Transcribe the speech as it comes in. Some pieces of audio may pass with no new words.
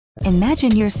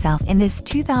Imagine yourself in this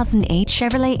 2008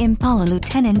 Chevrolet Impala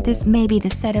Lieutenant. This may be the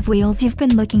set of wheels you've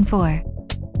been looking for.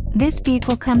 This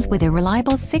vehicle comes with a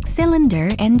reliable 6-cylinder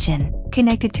engine,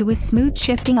 connected to a smooth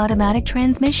shifting automatic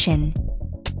transmission.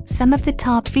 Some of the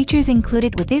top features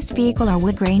included with this vehicle are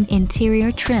wood grain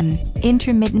interior trim,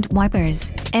 intermittent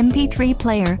wipers, MP3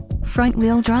 player,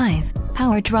 front-wheel drive,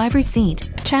 power driver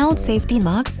seat, child safety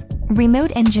locks,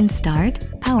 remote engine start,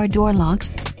 power door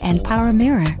locks, and power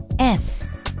mirrors.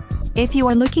 If you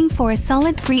are looking for a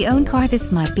solid pre-owned car,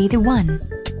 this might be the one.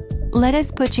 Let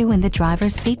us put you in the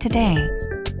driver's seat today.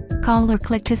 Call or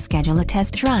click to schedule a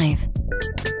test drive.